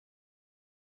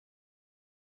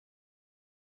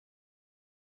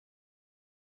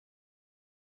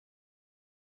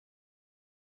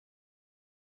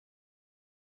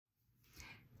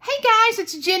Hey guys,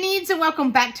 it's Jen Eads and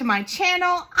welcome back to my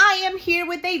channel. I am here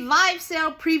with a live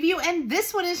sale preview, and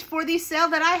this one is for the sale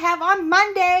that I have on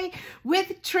Monday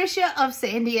with Trisha of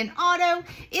Sandy and Auto.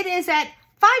 It is at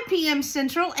 5 p.m.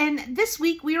 Central, and this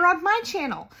week we are on my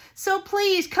channel. So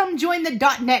please come join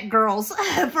the .net girls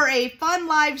for a fun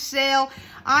live sale.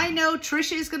 I know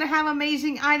Trisha is going to have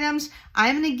amazing items.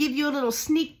 I'm going to give you a little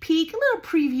sneak peek, a little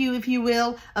preview, if you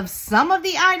will, of some of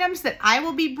the items that I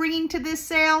will be bringing to this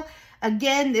sale.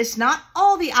 Again, it's not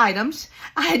all the items.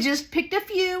 I just picked a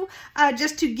few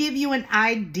just to give you an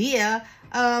idea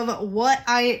of what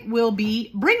I will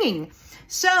be bringing.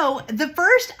 So the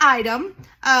first item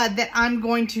that I'm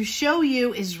going to show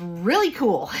you is really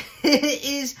cool. It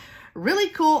is really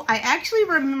cool. I actually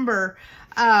remember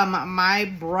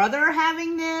my brother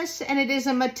having this, and it is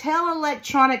a Mattel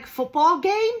electronic football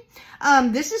game.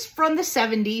 This is from the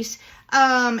 70s,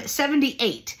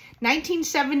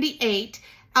 1978.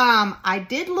 I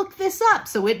did look this up,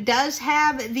 so it does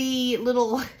have the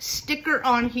little sticker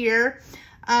on here.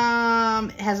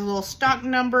 It has a little stock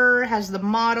number, has the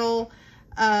model.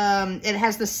 It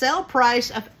has the sale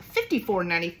price of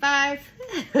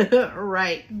 $54.95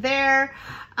 right there.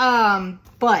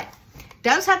 But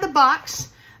does have the box,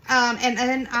 and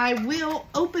then I will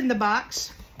open the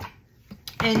box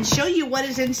and show you what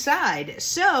is inside.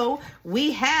 So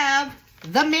we have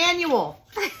the manual.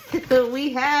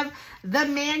 We have the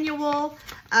manual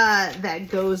that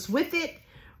goes with it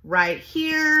right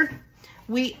here.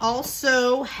 We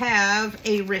also have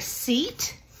a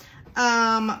receipt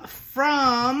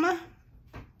from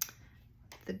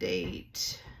the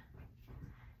date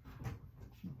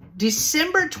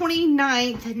December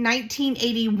 29th,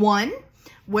 1981,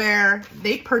 where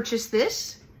they purchased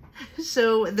this.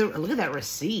 So look at that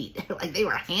receipt. Like they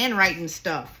were handwriting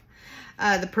stuff.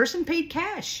 The person paid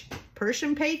cash.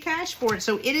 Person paid cash for it.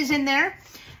 So it is in there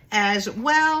as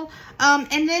well.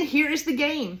 And then here is the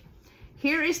game.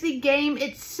 Here is the game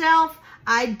itself.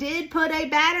 I did put a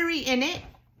battery in it,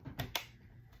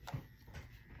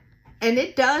 and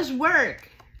it does work.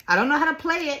 I don't know how to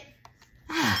play it.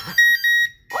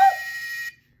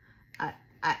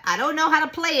 I don't know how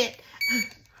to play it.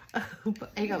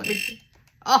 Hang on, let me.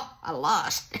 Oh, I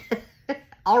lost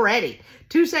already.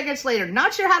 2 seconds later.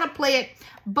 Not sure how to play it,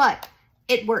 but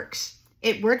it works.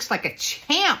 It works like a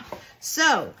champ.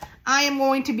 So I am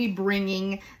going to be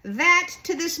bringing that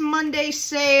to this Monday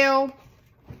sale.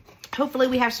 Hopefully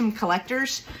we have some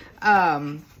collectors,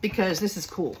 because this is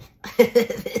cool.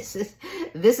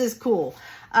 This is cool.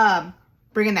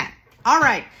 Bringing that. All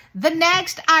right. The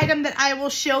next item that I will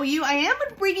show you, I am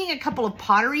bringing a couple of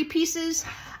pottery pieces.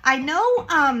 I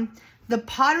know the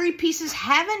pottery pieces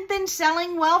haven't been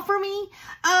selling well for me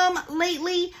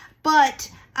lately,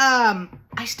 but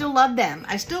I still love them.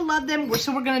 I still love them,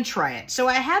 so we're going to try it. So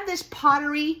I have this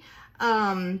pottery,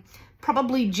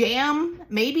 probably jam,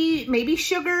 maybe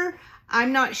sugar.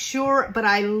 I'm not sure, but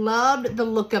I loved the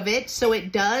look of it. So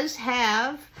it does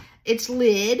have its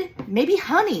lid, maybe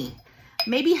honey,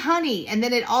 and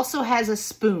then it also has a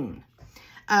spoon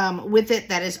with it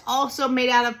that is also made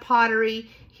out of pottery.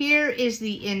 Here is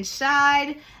the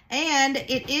inside, and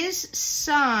it is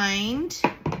signed.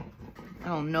 I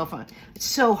don't know if it's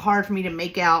so hard for me to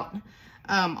make out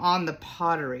on the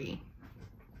pottery.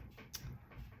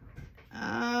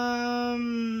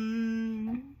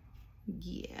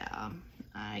 Yeah,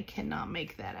 I cannot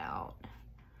make that out.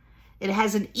 It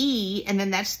has an E, and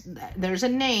then there's a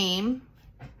name,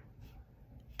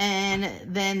 and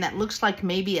then that looks like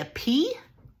maybe a P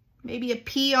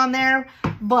on there,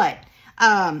 but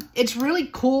it's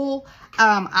really cool.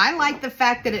 I like the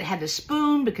fact that it had a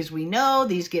spoon, because we know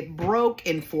these get broke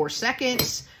in 4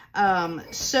 seconds.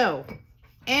 So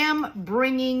am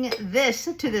bringing this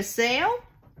to the sale.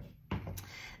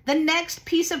 The next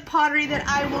piece of pottery that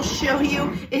I will show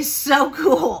you is so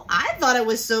cool. I thought it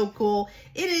was so cool.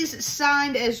 It is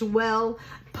signed as well,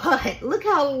 but look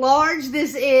how large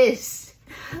this is.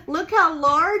 Look how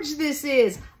large this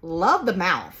is. Love the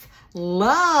mouth.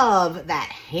 Love that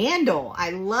handle.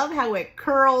 I love how it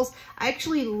curls. I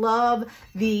actually love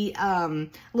the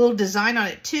little design on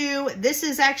it too. This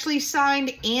is actually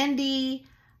signed Andy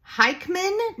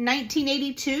Heichman,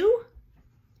 1982.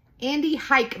 Andy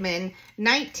Heichman,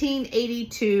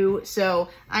 1982. So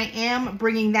I am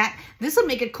bringing that. This will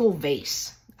make a cool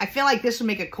vase. I feel like this will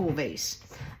make a cool vase.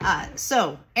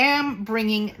 So am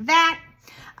bringing that.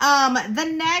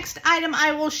 The next item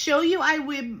I will show you, I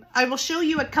will show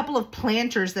you a couple of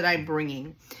planters that I'm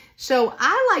bringing. So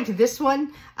I liked this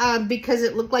one because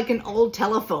it looked like an old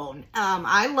telephone.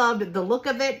 I loved the look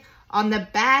of it. On the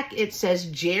back, it says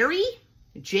Jerry,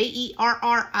 Jerrie,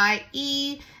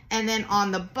 And then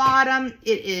on the bottom,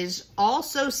 it is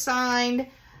also signed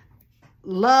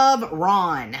Love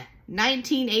Ron,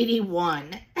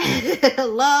 1981.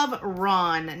 Love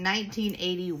Ron,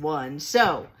 1981.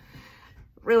 So,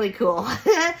 really cool.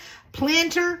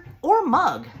 Planter or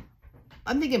mug.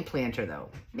 I'm thinking planter though.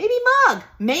 Maybe mug.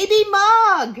 Maybe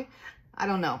mug. I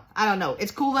don't know. I don't know.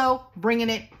 It's cool though. Bringing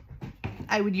it.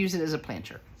 I would use it as a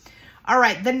planter. All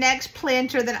right. The next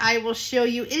planter that I will show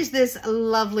you is this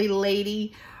lovely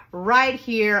lady right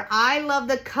here. I love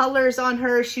the colors on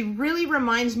her. She really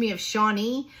reminds me of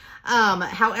Shawnee.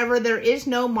 However, there is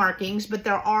no markings, but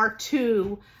there are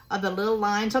two of the little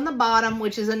lines on the bottom,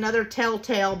 which is another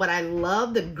telltale, but I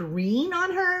love the green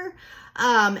on her.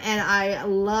 And I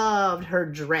loved her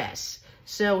dress.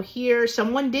 So here,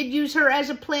 someone did use her as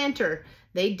a planter.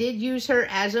 They did use her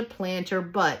as a planter,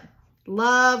 but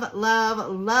love, love,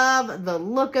 love the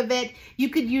look of it. You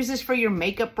could use this for your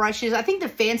makeup brushes. I think the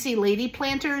fancy lady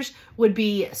planters would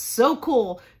be so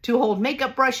cool to hold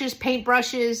makeup brushes, paint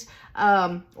brushes,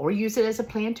 or use it as a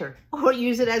planter.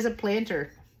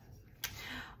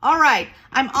 All right,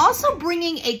 I'm also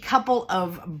bringing a couple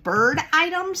of bird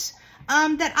items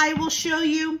that I will show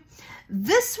you.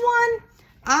 This one,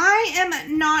 I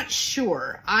am not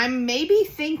sure. I'm maybe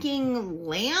thinking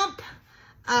lamp.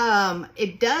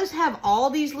 It does have all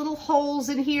these little holes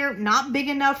in here, not big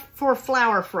enough for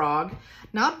flower frog.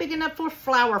 Not big enough for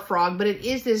flower frog, but it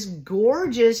is this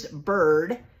gorgeous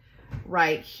bird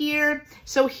right here.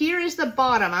 So here is the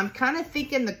bottom. I'm kind of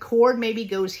thinking the cord maybe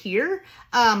goes here,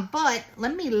 but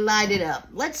let me light it up.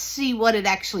 Let's see what it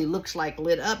actually looks like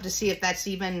lit up to see if that's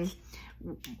even...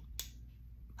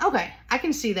 Okay, I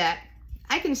can see that.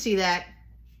 I can see that.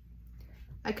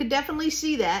 I could definitely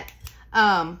see that.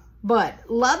 But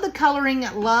love the coloring,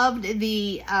 loved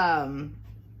the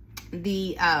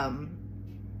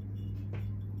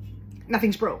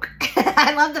nothing's broke.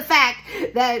 I love the fact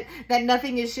that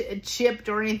nothing is chipped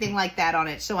or anything like that on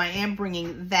it. So I am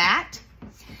bringing that.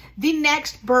 The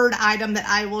next bird item that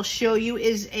I will show you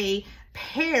is a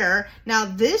pear. Now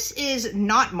this is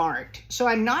not marked, so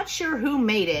I'm not sure who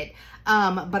made it.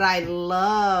 But I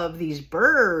love these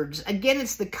birds. Again,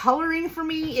 it's the coloring for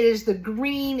me. It is the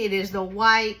green, it is the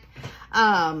white.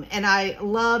 And I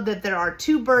love that there are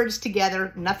two birds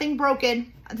together, nothing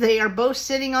broken. They are both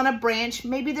sitting on a branch.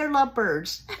 Maybe they're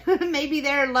lovebirds. Maybe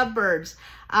they're lovebirds.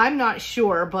 I'm not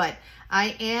sure, but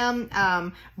I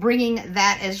am bringing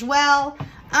that as well.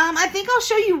 I think I'll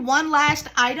show you one last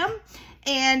item.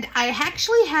 And I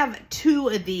actually have two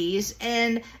of these,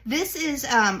 and this is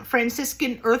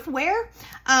Franciscan earthware.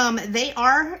 They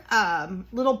are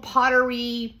little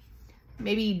pottery,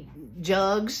 maybe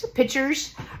jugs,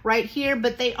 pitchers right here,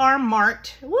 but they are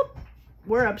marked. Whoop,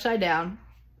 we're upside down.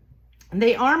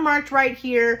 They are marked right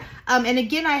here. And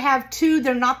again, I have two.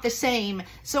 They're not the same.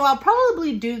 So I'll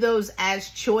probably do those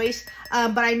as choice.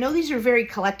 But I know these are very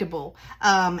collectible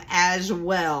as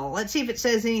well. Let's see if it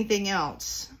says anything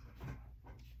else.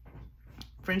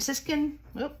 Franciscan,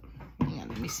 oh, yeah,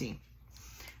 let me see.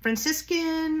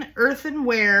 Franciscan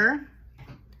earthenware,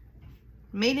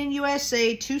 made in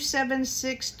USA,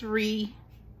 2763.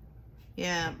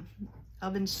 Yeah,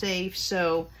 oven safe.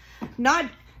 So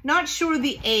not sure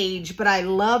the age, but I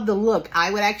love the look. I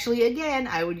would actually, again,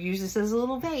 I would use this as a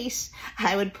little vase.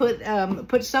 I would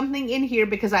put something in here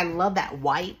because I love that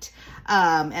white.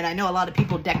 And I know a lot of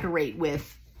people decorate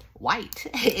with white.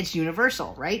 It's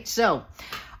universal, right? So,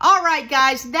 all right,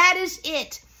 guys, that is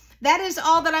it. That is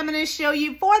all that I'm going to show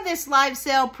you for this live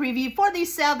sale preview for the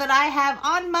sale that I have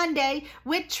on Monday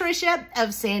with Trisha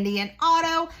of Sandy and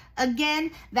Auto.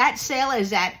 Again, that sale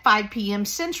is at 5 p.m.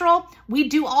 Central. We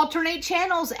do alternate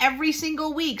channels every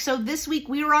single week. So this week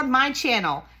we were on my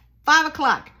channel, 5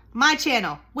 o'clock, my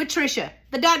channel with Trisha,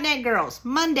 the .NET Girls,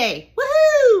 Monday.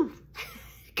 Woohoo!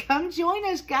 Come join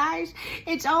us, guys.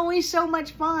 It's always so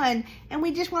much fun, and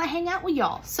we just want to hang out with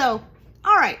y'all. So,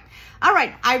 all right.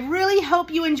 I really hope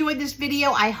you enjoyed this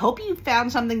video. I hope you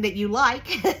found something that you like.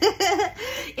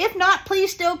 If not,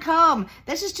 please still come.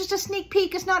 This is just a sneak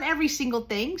peek. It's not every single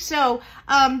thing. So,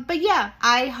 but yeah,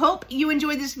 I hope you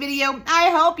enjoyed this video. I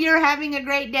hope you're having a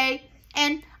great day,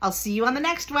 and I'll see you on the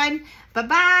next one.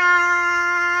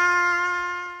 Bye-bye.